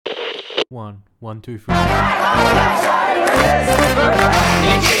One, one, two, three.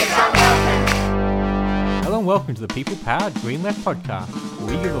 Hello and welcome to the people-powered Green Left podcast,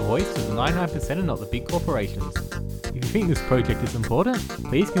 where we give a voice to the 99% and not the big corporations. If you think this project is important,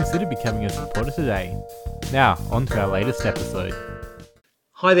 please consider becoming a supporter today. Now, on to our latest episode.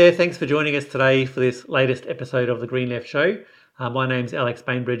 Hi there, thanks for joining us today for this latest episode of the Green Left Show. My name's Alex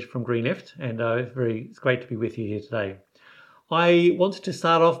Bainbridge from Green Left, and it's great to be with you here today. I wanted to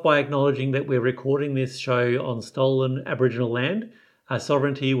start off by acknowledging that we're recording this show on stolen Aboriginal land. Our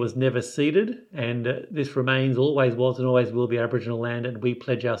sovereignty was never ceded, and this remains, always was and always will be Aboriginal land, and we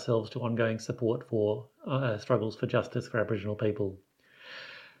pledge ourselves to ongoing support for struggles for justice for Aboriginal people.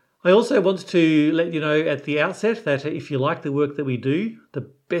 I also want to let you know at the outset that if you like the work that we do, the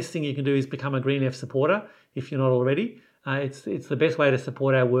best thing you can do is become a Green Left supporter if you're not already. It's the best way to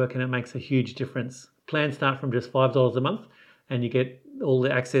support our work, and it makes a huge difference. Plans start from just $5 a month, and you get all the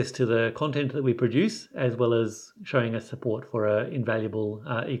access to the content that we produce, as well as showing us support for an invaluable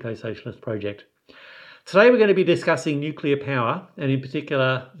eco-socialist project. Today we're going to be discussing nuclear power, and in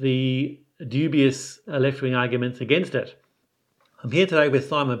particular the dubious left-wing arguments against it. I'm here today with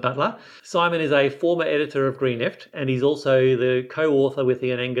Simon Butler. Simon is a former editor of Green Left, and he's also the co-author with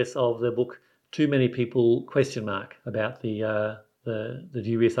Ian Angus of the book Too Many People ? About the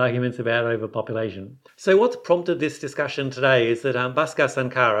dubious arguments about overpopulation. So what's prompted this discussion today is that Bhaskar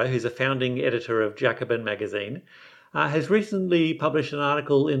Sankara, who's a founding editor of Jacobin magazine, has recently published an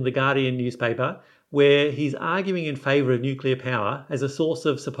article in the Guardian newspaper where he's arguing in favour of nuclear power as a source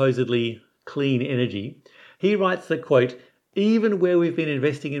of supposedly clean energy. He writes that, quote, even where we've been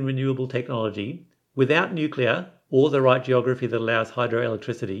investing in renewable technology, without nuclear or the right geography that allows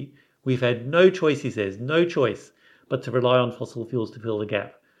hydroelectricity, we've had no choice, he says, no choice but to rely on fossil fuels to fill the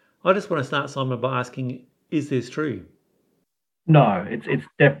gap. I just want to start, Simon, by asking, is this true? No, it's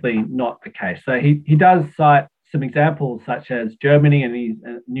definitely not the case. So he does cite some examples such as Germany and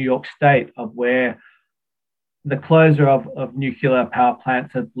New York State of where the closure of nuclear power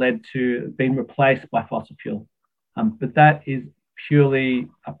plants have led to being replaced by fossil fuel. But that is purely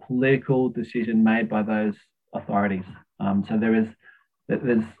a political decision made by those authorities. So there's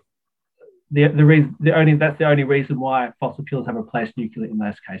that's the only reason why fossil fuels have replaced nuclear in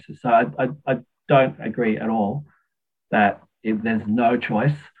those cases. So I don't agree at all that there's no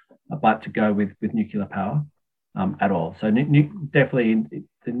choice but to go with nuclear power at all. So definitely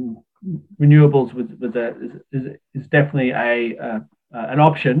the renewables is definitely an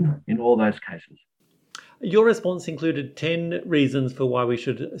option in all those cases. Your response included 10 reasons for why we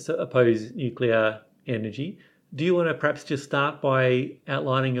should oppose nuclear energy. Do you want to perhaps just start by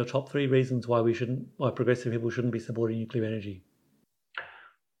outlining your top 3 reasons why progressive people shouldn't be supporting nuclear energy?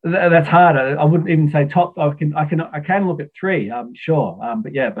 That's hard. I wouldn't even say top. I can look at 3. Sure,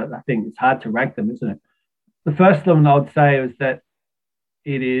 but I think it's hard to rank them, isn't it? The first one I would say is that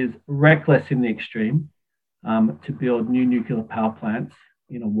it is reckless in the extreme to build new nuclear power plants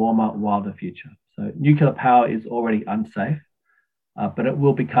in a warmer, wilder future. So nuclear power is already unsafe, but it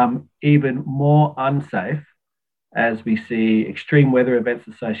will become even more unsafe as we see extreme weather events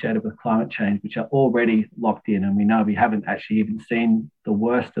associated with climate change, which are already locked in. And we know we haven't actually even seen the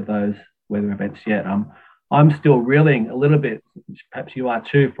worst of those weather events yet. I'm still reeling a little bit, perhaps you are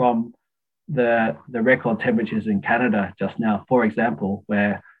too, from the record temperatures in Canada just now, for example,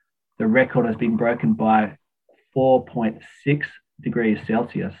 where the record has been broken by 4.6 degrees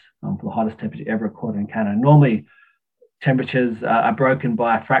Celsius for the hottest temperature ever recorded in Canada. Normally, temperatures are broken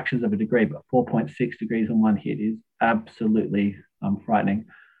by fractions of a degree, but 4.6 degrees in one hit is absolutely frightening.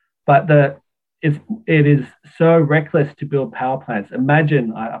 But it is so reckless to build power plants.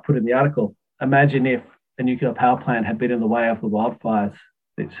 Imagine, I put in the article, imagine if a nuclear power plant had been in the way of the wildfires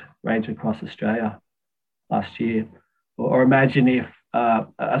that raged across Australia last year. Or imagine if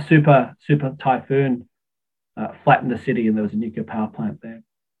a super typhoon flattened the city and there was a nuclear power plant there.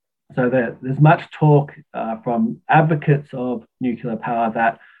 So there's much talk from advocates of nuclear power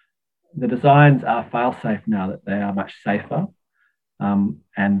that the designs are fail-safe now, that they are much safer, and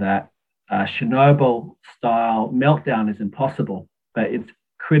that Chernobyl-style meltdown is impossible. But it's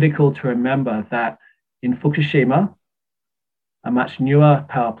critical to remember that in Fukushima, a much newer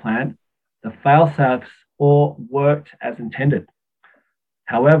power plant, the fail-safes all worked as intended.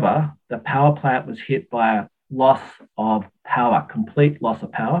 However, the power plant was hit by a loss of power, complete loss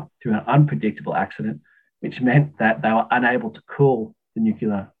of power through an unpredictable accident, which meant that they were unable to cool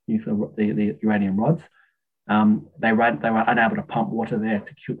the uranium rods. They were unable to pump water there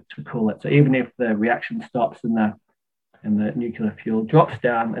to cool it. So even if the reaction stops and the nuclear fuel drops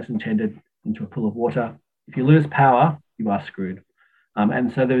down as intended into a pool of water, if you lose power, you are screwed.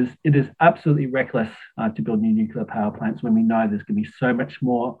 And so it is absolutely reckless to build new nuclear power plants when we know there's going to be so much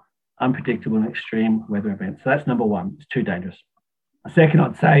more unpredictable and extreme weather events. So that's number one. It's too dangerous. Second,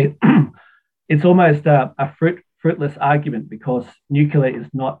 I'd say it's almost a fruitless argument because nuclear is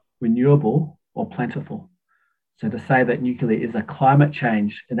not renewable or plentiful. So to say that nuclear is a climate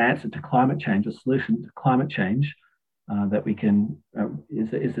change, an answer to climate change, a solution to climate change, that we can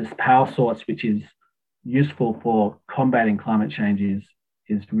is this power source which is useful for combating climate change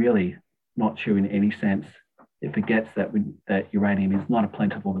is really not true in any sense. It forgets that uranium is not a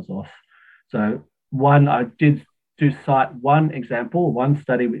plentiful resource. So I did cite one example, one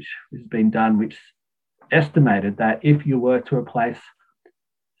study which has been done, which estimated that if you were to replace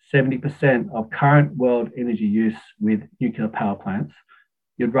 70% of current world energy use with nuclear power plants,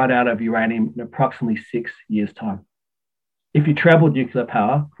 you'd run out of uranium in approximately 6 years' time. If you trebled nuclear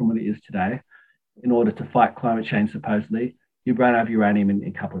power from what it is today, in order to fight climate change, supposedly, you'd run out of uranium in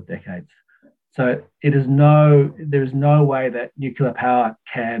a couple of decades. So there is no way that nuclear power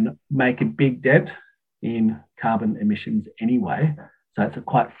can make a big dent in carbon emissions anyway. So it's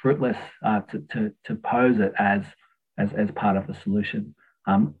quite fruitless to pose it as part of the solution.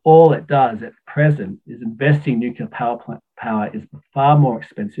 All it does at present is investing nuclear power is far more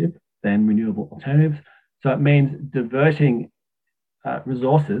expensive than renewable alternatives. So it means diverting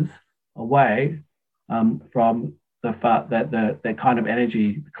resources away from the fact that the kind of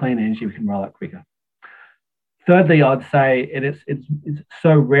energy, clean energy, we can roll out quicker. Thirdly, I'd say it's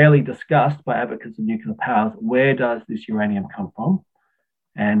so rarely discussed by advocates of nuclear powers. Where does this uranium come from?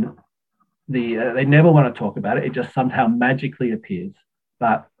 And they never want to talk about it. It just somehow magically appears.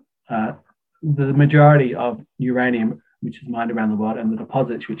 But the majority of uranium, which is mined around the world, and the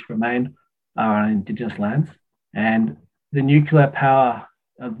deposits which remain are on Indigenous lands. And the nuclear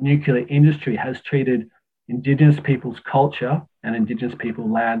industry has treated Indigenous people's culture and Indigenous people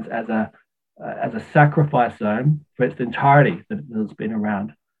lands as a sacrifice zone for its entirety that has been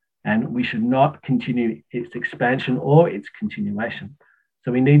around. And we should not continue its expansion or its continuation.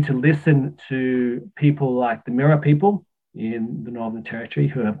 So we need to listen to people like the Mirarr people in the Northern Territory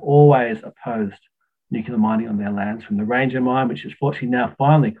who have always opposed nuclear mining on their lands, from the Ranger mine, which is fortunately now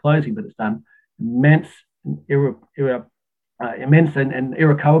finally closing, but it's done immense and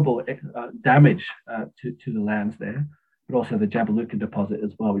irrecoverable damage to the lands there, but also the Jabiluka deposit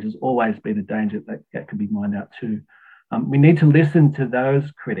as well, which has always been a danger that could be mined out too. We need to listen to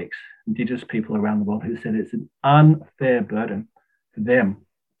those critics, Indigenous people around the world, who said it's an unfair burden for them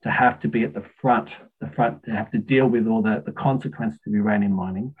to have to be at the front, to have to deal with all the consequences of uranium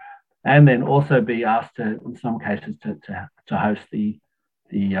mining, and then also be asked to, in some cases, to host the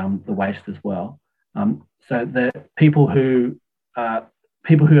waste as well. So the people who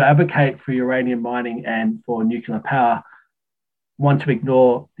advocate for uranium mining and for nuclear power want to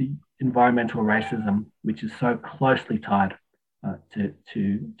ignore the environmental racism, which is so closely tied to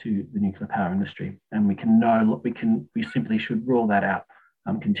the nuclear power industry, and we simply should rule that out.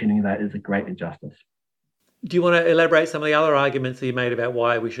 Continuing that is a great injustice. Do you want to elaborate some of the other arguments that you made about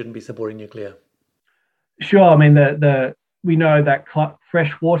why we shouldn't be supporting nuclear? Sure. I mean, we know that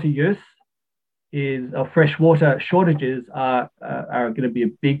freshwater freshwater shortages are going to be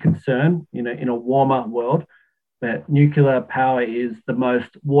a big concern in a warmer world. That nuclear power is the most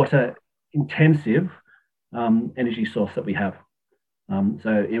water intensive energy source that we have.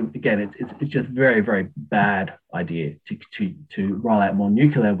 It's just very, very bad idea to roll out more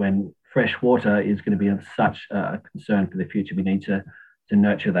nuclear when fresh water is going to be such a concern for the future. We need to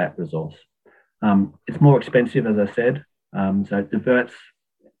nurture that resource. It's more expensive, as I said, so it diverts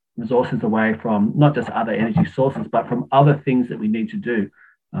resources away from not just other energy sources, but from other things that we need to do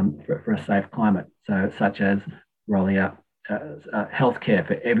for a safe climate. So such as rolling out healthcare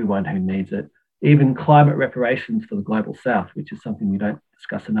for everyone who needs it, even climate reparations for the global south, which is something we don't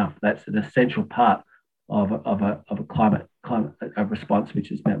discuss enough. That's an essential part of a climate response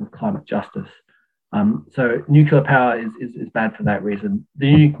which is met with climate justice. So nuclear power is bad for that reason.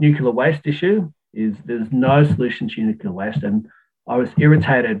 The nuclear waste issue is there's no solution to nuclear waste, and I was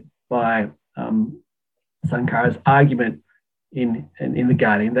irritated by Sankara's argument in The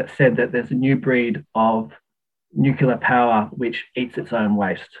Guardian that said that there's a new breed of nuclear power which eats its own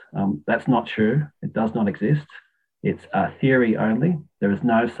waste. That's not true. It does not exist. It's a theory only. There is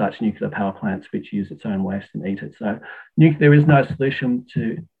no such nuclear power plants which use its own waste and eat it. So there is no solution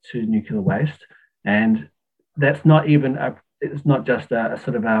to nuclear waste. And that's not even it's not just a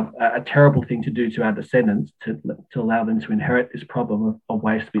sort of a terrible thing to do to our descendants to allow them to inherit this problem of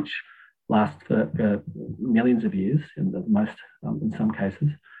waste which lasts for millions of years in some cases.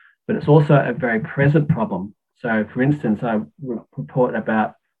 But it's also a very present problem. So, for instance, I report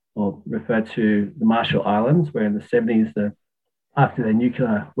about or refer to the Marshall Islands, where in the 70s, after their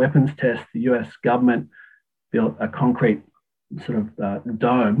nuclear weapons test, the US government built a concrete sort of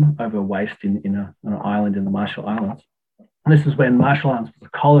dome over waste in an island in the Marshall Islands. And this is when Marshall Islands was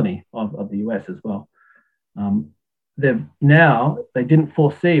a colony of the US as well. They didn't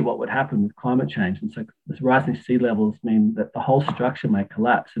foresee what would happen with climate change. And so this rising sea levels mean that the whole structure may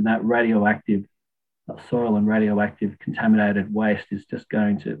collapse, and that radioactive soil and radioactive contaminated waste is just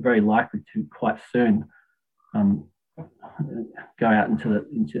going to very likely to quite soon go out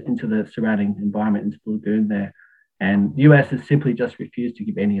into the surrounding environment, into the lagoon there. And the US has simply just refused to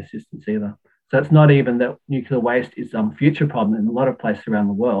give any assistance either. So it's not even that nuclear waste is some future problem in a lot of places around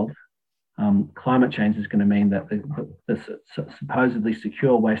the world. Climate change is going to mean that the supposedly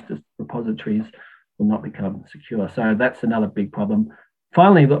secure waste repositories will not become secure. So that's another big problem.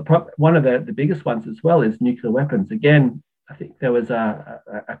 Finally, one of the biggest ones as well is nuclear weapons. Again, I think there was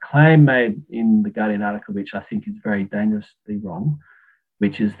a claim made in the Guardian article, which I think is very dangerously wrong,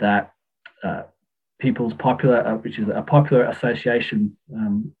 which is that which is a popular association,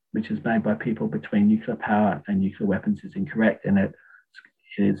 which is made by people between nuclear power and nuclear weapons, is incorrect. And it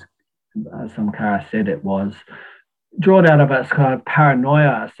is, as Sankara said, it was drawn out of a kind of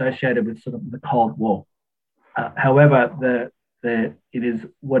paranoia associated with sort of the Cold War. However,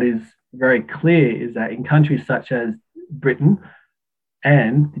 what is very clear is that in countries such as Britain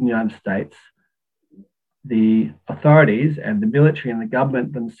and the United States, the authorities and the military and the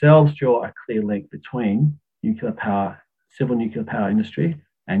government themselves draw a clear link between nuclear power, civil nuclear power industry,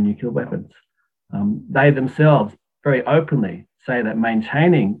 and nuclear weapons. They themselves very openly say that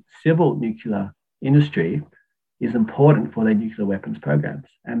maintaining civil nuclear industry is important for their nuclear weapons programs.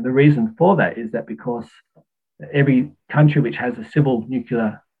 And the reason for that is that because every country which has a civil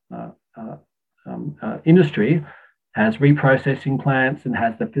nuclear industry has reprocessing plants and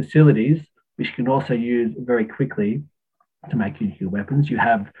has the facilities which can also use very quickly to make nuclear weapons. You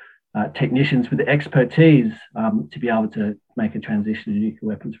have technicians with the expertise to be able to make a transition to nuclear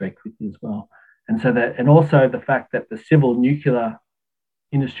weapons very quickly as well. And also the fact that the civil nuclear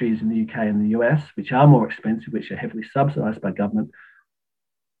industries in the UK and the US, which are more expensive, which are heavily subsidized by government,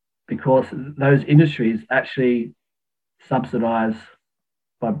 because those industries actually subsidize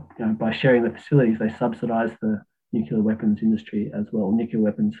by sharing the facilities, they subsidize the nuclear weapons industry as well, nuclear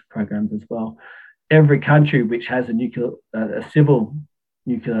weapons programs as well. Every country which has a civil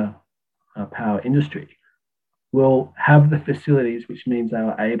nuclear power industry will have the facilities, which means they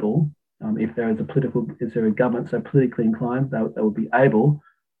are able, if there is a government so politically inclined, they will be able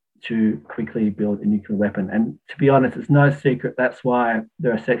to quickly build a nuclear weapon. And to be honest, it's no secret that's why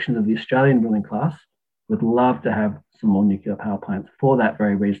there are sections of the Australian ruling class would love to have some more nuclear power plants for that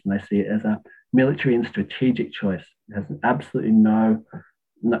very reason. They see it as a military and strategic choice. It has absolutely no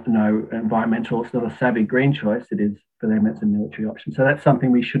environmental, it's not a savvy green choice. It is, for them, it's a military option. So that's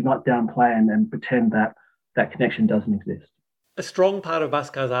something we should not downplay and pretend that that connection doesn't exist. A strong part of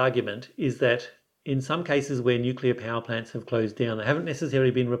Bhaskar's argument is that in some cases where nuclear power plants have closed down, they haven't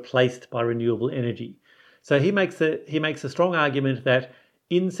necessarily been replaced by renewable energy. So he makes a strong argument that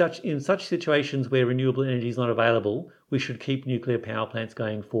in such situations where renewable energy is not available, we should keep nuclear power plants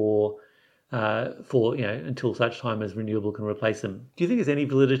going for until such time as renewable can replace them. Do you think there's any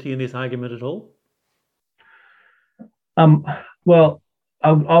validity in this argument at all? Well,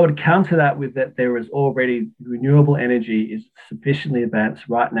 I would counter that with that there is already renewable energy is sufficiently advanced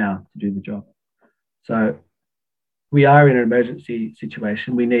right now to do the job. So we are in an emergency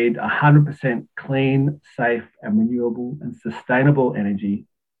situation. We need 100% clean, safe, and renewable and sustainable energy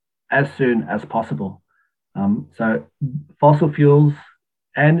as soon as possible. So fossil fuels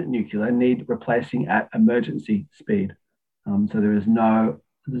and nuclear need replacing at emergency speed. So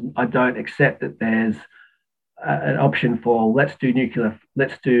I don't accept that there's an option for let's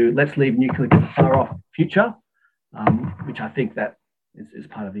leave nuclear far off future, which I think that is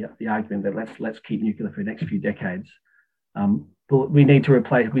part of the argument that let's keep nuclear for the next few decades. But we need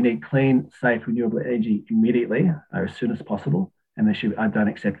clean, safe, renewable energy immediately, as soon as possible. And I don't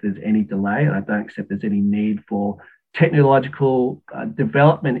accept there's any delay, and I don't accept there's any need for technological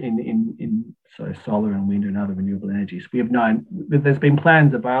development in solar and wind and other renewable energies. We have known there's been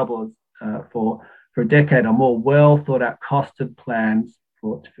plans available for a decade or more, well thought out, costed plans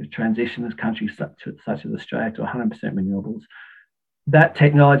for transition as countries such as Australia to 100% renewables. That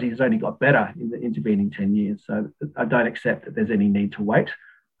technology has only got better in the intervening 10 years. So I don't accept that there's any need to wait.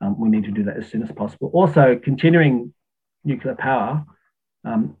 We need to do that as soon as possible. Also, continuing nuclear power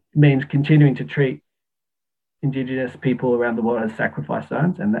means continuing to treat Indigenous people around the world as sacrifice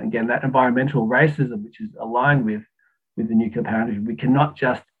zones. And that, again, that environmental racism, which is aligned with the nuclear power industry, we cannot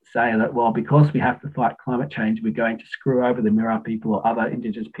just say that, well, because we have to fight climate change, we're going to screw over the Mirarr people or other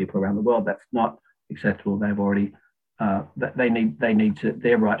Indigenous people around the world. That's not acceptable. They've already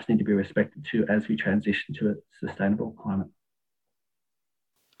their rights need to be respected too as we transition to a sustainable climate.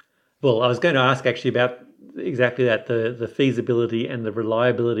 Well, I was going to ask actually about exactly that, the feasibility and the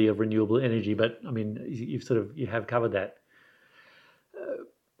reliability of renewable energy, but I mean, you have covered that.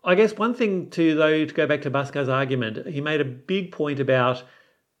 I guess one thing to go back to Bhaskar's argument, he made a big point about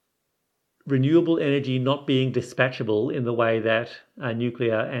renewable energy not being dispatchable in the way that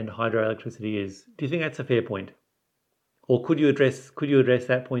nuclear and hydroelectricity is. Do you think that's a fair point? Or could you address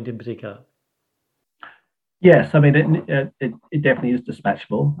that point in particular? Yes, I mean, it definitely is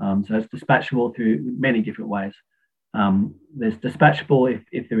dispatchable. So it's dispatchable through many different ways. There's dispatchable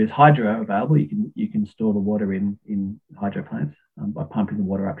if there is hydro available. You can store the water in hydro plants by pumping the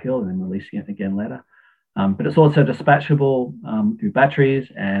water uphill and then releasing it again later. But it's also dispatchable through batteries,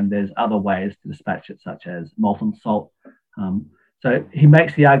 and there's other ways to dispatch it, such as molten salt. So he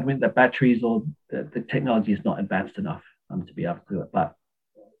makes the argument that batteries or the technology is not advanced enough to be able to do it. But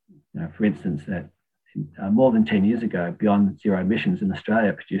for instance, that more than 10 years ago, Beyond Zero Emissions in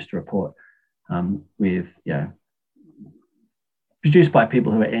Australia produced a report produced by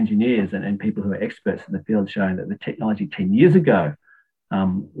people who are engineers and people who are experts in the field, showing that the technology 10 years ago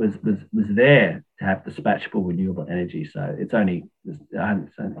was there to have dispatchable renewable energy. So it's only, it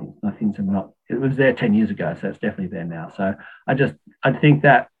was there 10 years ago, so it's definitely there now. So I think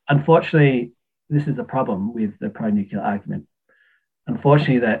that, unfortunately, this is a problem with the pro-nuclear argument.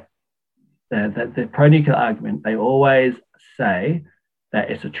 Unfortunately, that the pro-nuclear argument, they always say that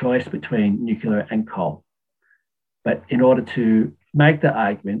it's a choice between nuclear and coal. But in order to make the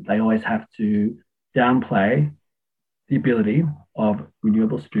argument, they always have to downplay the ability of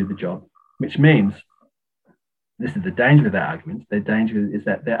renewables to do the job, which means, this is the danger of their arguments. Their danger is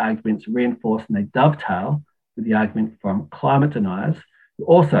that their arguments reinforce and they dovetail with the argument from climate deniers who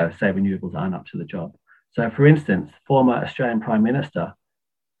also say renewables aren't up to the job. So, for instance, former Australian Prime Minister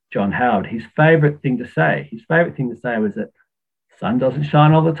John Howard, his favourite thing to say was that the sun doesn't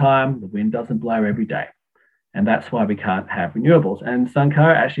shine all the time, the wind doesn't blow every day. And that's why we can't have renewables. And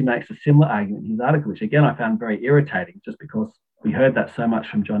Sankara actually makes a similar argument in his article, which again I found very irritating, just because we heard that so much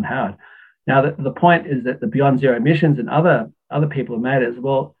from John Howard. Now, the point is that the Beyond Zero Emissions and other people have made it as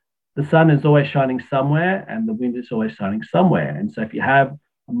well. The sun is always shining somewhere, and the wind is always shining somewhere. And so, if you have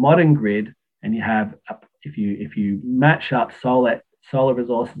a modern grid, and you have if you match up solar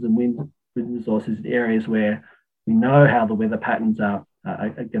resources and wind resources in areas where we know how the weather patterns are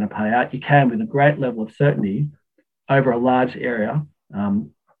going to play out, you can, with a great level of certainty over a large area,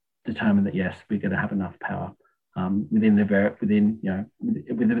 determine that yes, we're going to have enough power with enough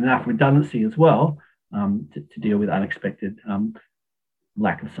redundancy as well to deal with unexpected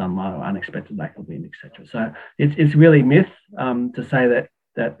lack of sunlight or unexpected lack of wind, etc. So it's really myth to say that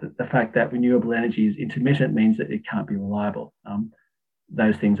the fact that renewable energy is intermittent means that it can't be reliable.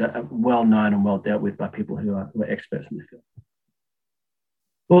 Those things are well known and well dealt with by people who are experts in the field.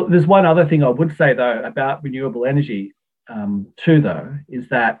 Well, there's one other thing I would say, though, about renewable energy, is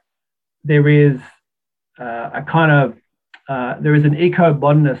that there is there is an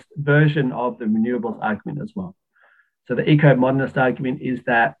eco-modernist version of the renewables argument as well. So the eco-modernist argument is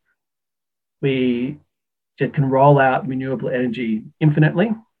that we can roll out renewable energy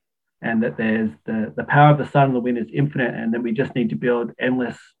infinitely, and that there's the power of the sun and the wind is infinite, and that we just need to build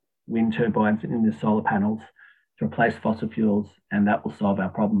endless wind turbines in the solar panels to replace fossil fuels, and that will solve our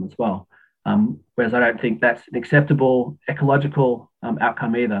problem as well. Whereas I don't think that's an acceptable ecological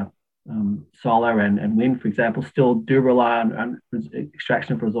outcome either. Solar and wind, for example, still do rely on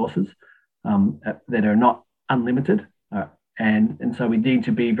extraction of resources that are not unlimited, and so we need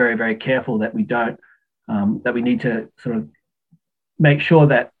to be very, very careful that we don't that we need to sort of make sure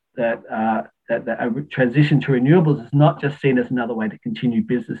that a transition to renewables is not just seen as another way to continue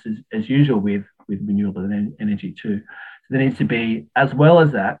business as usual with renewable energy too. So there needs to be, as well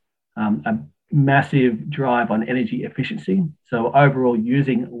as that, a massive drive on energy efficiency. So overall,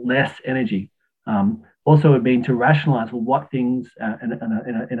 using less energy. Also would mean to rationalise what things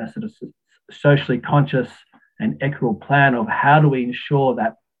in a sort of socially conscious and equitable plan of how do we ensure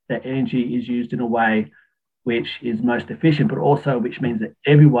that energy is used in a way which is most efficient, but also which means that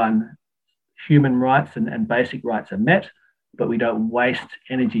everyone, human rights and basic rights are met, but we don't waste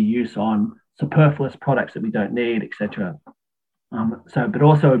energy use on superfluous products that we don't need, etc. But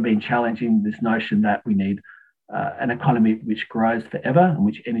also we've been challenging this notion that we need an economy which grows forever and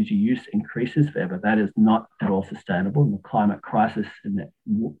which energy use increases forever. That is not at all sustainable. And the climate crisis and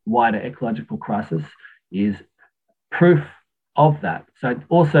the wider ecological crisis is proof of that. So it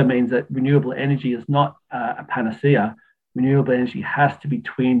also means that renewable energy is not a panacea. Renewable energy has to be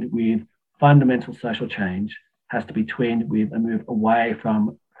twinned with fundamental social change, has to be twinned with a move away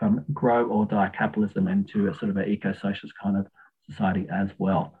from grow or die capitalism into a sort of an eco-socialist kind of society as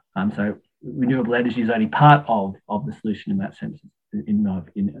well. So renewable energy is only part of the solution in that sense, in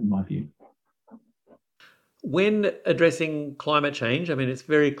my view. When addressing climate change, I mean, it's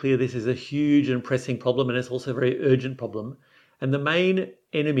very clear this is a huge and pressing problem, and it's also a very urgent problem. And the main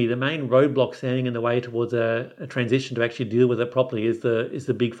enemy, the main roadblock standing in the way towards a transition to actually deal with it properly is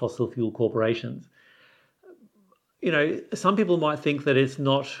the big fossil fuel corporations. You know, some people might think that it's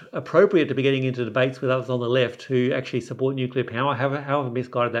not appropriate to be getting into debates with others on the left who actually support nuclear power, however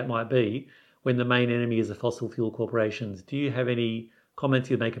misguided that might be, when the main enemy is the fossil fuel corporations. Do you have any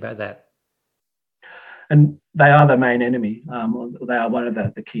comments you'd make about that? And they are the main enemy. They are one of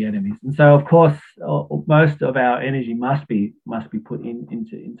the key enemies. And so, of course, most of our energy must be put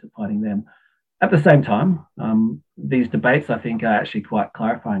into fighting them. At the same time, these debates, I think, are actually quite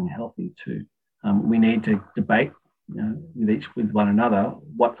clarifying and healthy too. We need to debate with one another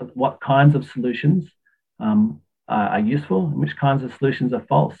what kinds of solutions are useful and which kinds of solutions are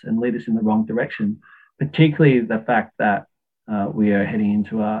false and lead us in the wrong direction. Particularly the fact that we are heading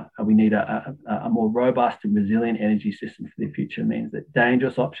into we need a more robust and resilient energy system for the future means that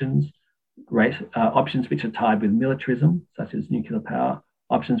dangerous options, options which are tied with militarism, such as nuclear power,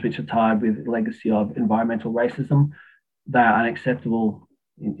 options which are tied with the legacy of environmental racism, they are unacceptable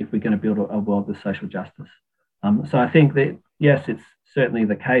if we're going to build a world with social justice. So I think that, yes, it's certainly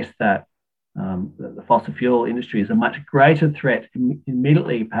the case that the fossil fuel industry is a much greater threat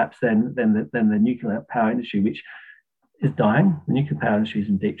immediately, perhaps, than the nuclear power industry, which is dying. The nuclear power industry is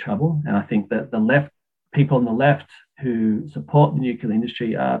in deep trouble. And I think that people on the left who support the nuclear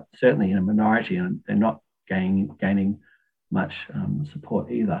industry are certainly in a minority, and they're not gaining much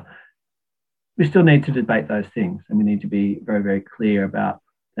support either. We still need to debate those things, and we need to be very, very clear about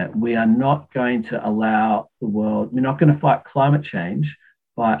that. We are not going to allow the world, we're not going to fight climate change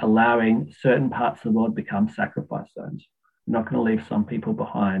by allowing certain parts of the world become sacrifice zones. We're not going to leave some people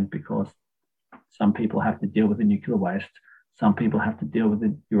behind because some people have to deal with the nuclear waste, some people have to deal with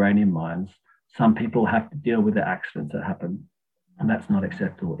the uranium mines, some people have to deal with the accidents that happen, and that's not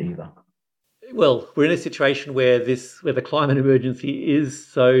acceptable either. Well, we're in a situation where the climate emergency is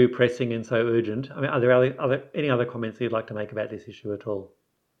so pressing and so urgent. I mean, are there any other comments you'd like to make about this issue at all?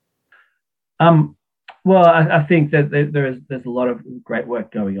 Well, I think that there's a lot of great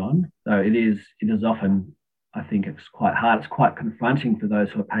work going on. So it is often, I think it's quite hard. It's quite confronting for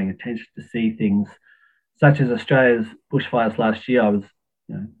those who are paying attention to see things such as Australia's bushfires last year. I was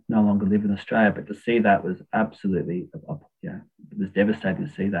no longer live in Australia, but to see that was absolutely, it was devastating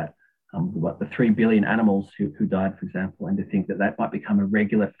to see that. The 3 billion animals who died, for example, and to think that might become a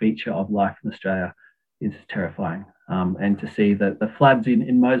regular feature of life in Australia is terrifying. And to see the floods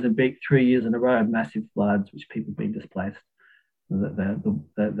in Mozambique 3 years in a row, massive floods, which people have been displaced.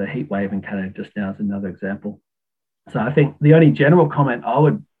 The heat wave in Canada just now is another example. So I think the only general comment I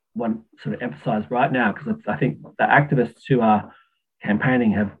would want to sort of emphasize right now, because I think the activists who are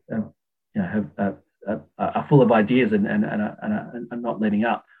campaigning are full of ideas and are not letting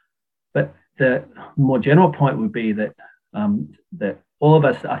up. But the more general point would be that all of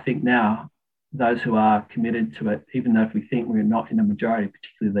us, I think now, those who are committed to it, even though if we think we're not in a majority,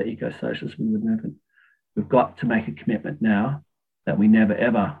 particularly the eco-socialist movement, we've got to make a commitment now that we never,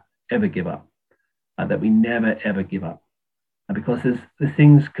 ever, ever give up, that we never, ever give up. Because the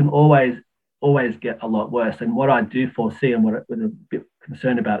things can always get a lot worse. And what I do foresee and what I'm a bit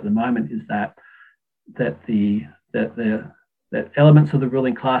concerned about at the moment is that the elements of the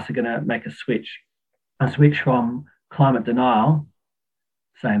ruling class are going to make a switch from climate denial,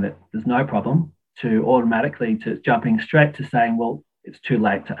 saying that there's no problem, to automatically to jumping straight to saying, well, it's too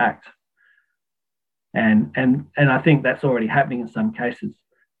late to act. And I think that's already happening in some cases.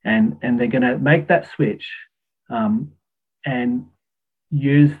 And they're going to make that switch and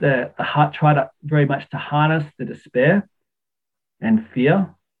use try to very much to harness the despair and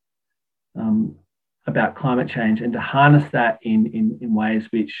fear about climate change, and to harness that in ways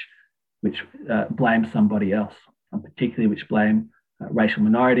which blame somebody else, particularly which blame racial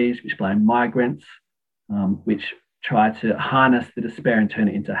minorities, which blame migrants, which try to harness the despair and turn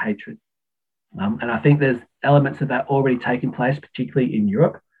it into hatred. And I think there's elements of that already taking place, particularly in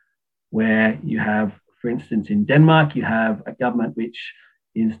Europe, where you have, for instance, in Denmark, you have a government which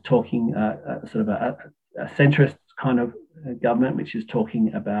is talking sort of a centrist kind of government, which is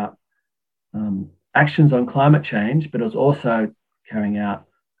talking about actions on climate change, but it was also carrying out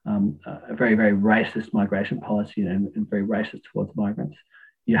a very, very racist migration policy and very racist towards migrants.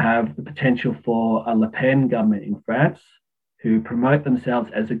 You have the potential for a Le Pen government in France who promote themselves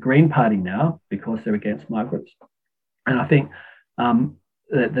as a Green Party now because they're against migrants. And I think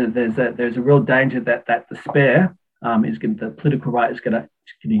there's a real danger that despair the political right is going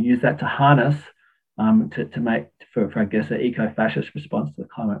to use that to harness to make for I guess an eco-fascist response to the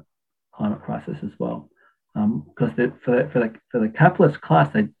climate crisis as well. Because for the capitalist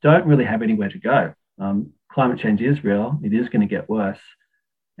class, they don't really have anywhere to go. Climate change is real; it is going to get worse,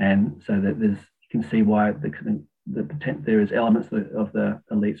 and so that you can see why there is elements of the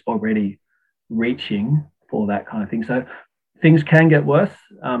elites already reaching for that kind of thing. So things can get worse,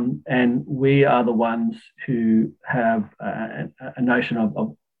 and we are the ones who have a notion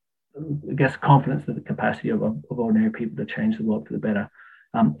of I guess confidence in the capacity of ordinary people to change the world for the better.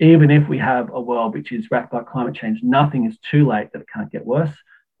 Even if we have a world which is wrapped by climate change, nothing is too late that it can't get worse.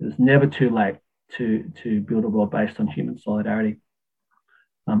 It's never too late to build a world based on human solidarity,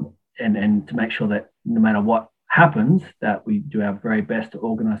 and to make sure that no matter what happens, that we do our very best to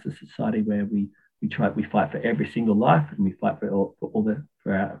organise a society where we fight for every single life, and we fight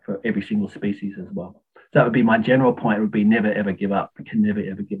for every single species as well. So that would be my general point. It would be never ever give up. We can never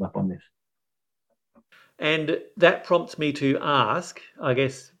ever give up on this. And that prompts me to ask, I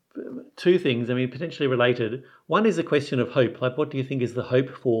guess, two things, potentially related. One is a question of hope. Like, what do you think is the hope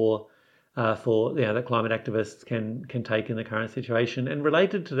for that climate activists can take in the current situation? And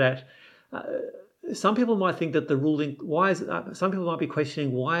related to that, some people might think that some people might be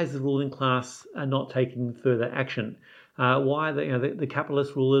questioning why is the ruling class not taking further action? Why the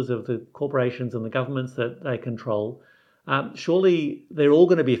capitalist rulers of the corporations and the governments that they control, surely they're all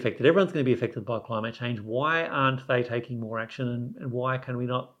going to be affected. Everyone's going to be affected by climate change. Why aren't they taking more action, and why can we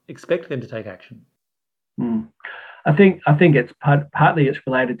not expect them to take action? I think it's partly it's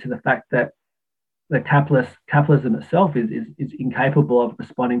related to the fact that the capitalism itself is incapable of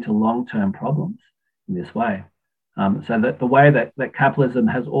responding to long-term problems in this way. So that the way that capitalism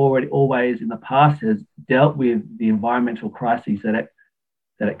has always in the past has dealt with the environmental crises that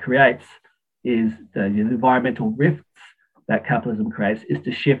it creates is the environmental rifts that capitalism creates is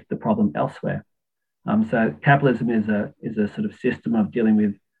to shift the problem elsewhere. So capitalism is a sort of system of dealing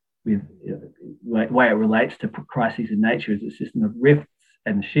with the way it relates to crises in nature is a system of rifts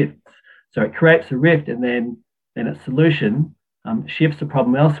and shifts. So it creates a rift, and then its solution shifts the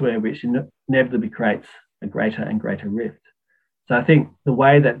problem elsewhere, which inevitably creates a greater and greater rift. So I think the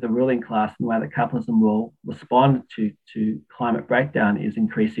way that the ruling class and the way that capitalism will respond to climate breakdown is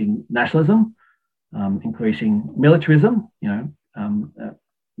increasing nationalism, increasing militarism,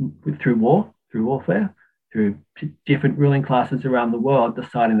 through warfare, through different ruling classes around the world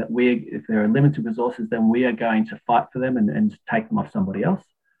deciding that if there are limited resources, then we are going to fight for them and take them off somebody else.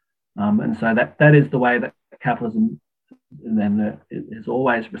 And so that is the way that capitalism has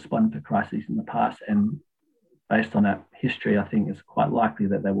always responded to crises in the past, and based on that history, I think it's quite likely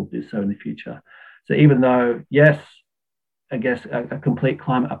that they will do so in the future. So even though, yes, I guess a complete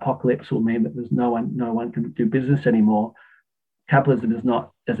climate apocalypse will mean that no one can do business anymore, capitalism is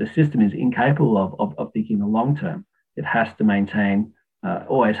not, as a system, is incapable of thinking the long term. It has to maintain,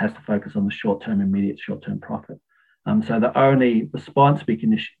 always has to focus on the short-term, immediate short-term profit. So the only response we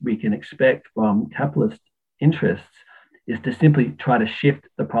can expect from capitalist interests is to simply try to shift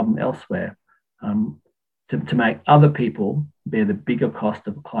the problem elsewhere, to make other people bear the bigger cost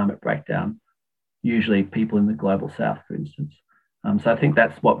of a climate breakdown, usually people in the global south, for instance. So I think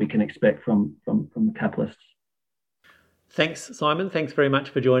that's what we can expect from the capitalists. Thanks, Simon. Thanks very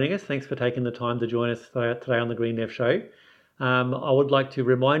much for joining us. Thanks for taking the time to join us today on the Green Left Show. I would like to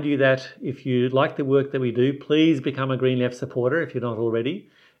remind you that if you like the work that we do, please become a Green Left supporter if you're not already.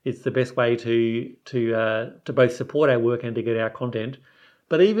 It's the best way to both support our work and to get our content.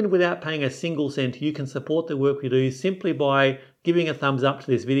 But even without paying a single cent, you can support the work we do simply by giving a thumbs up to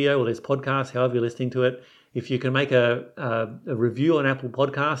this video or this podcast, however you're listening to it. If you can make a review on Apple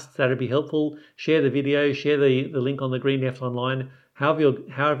Podcasts, that would be helpful. Share the video, share the link on the Green Left Online.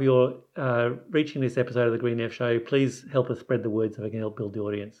 However you're reaching this episode of the Green Left Show, please help us spread the word so we can help build the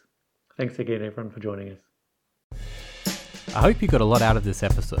audience. Thanks again, everyone, for joining us. I hope you got a lot out of this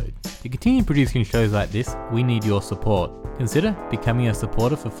episode. To continue producing shows like this, we need your support. Consider becoming a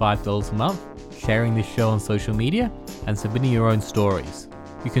supporter for $5 a month, sharing this show on social media, and submitting your own stories.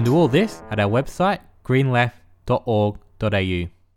 You can do all this at our website, greenleft.org.au.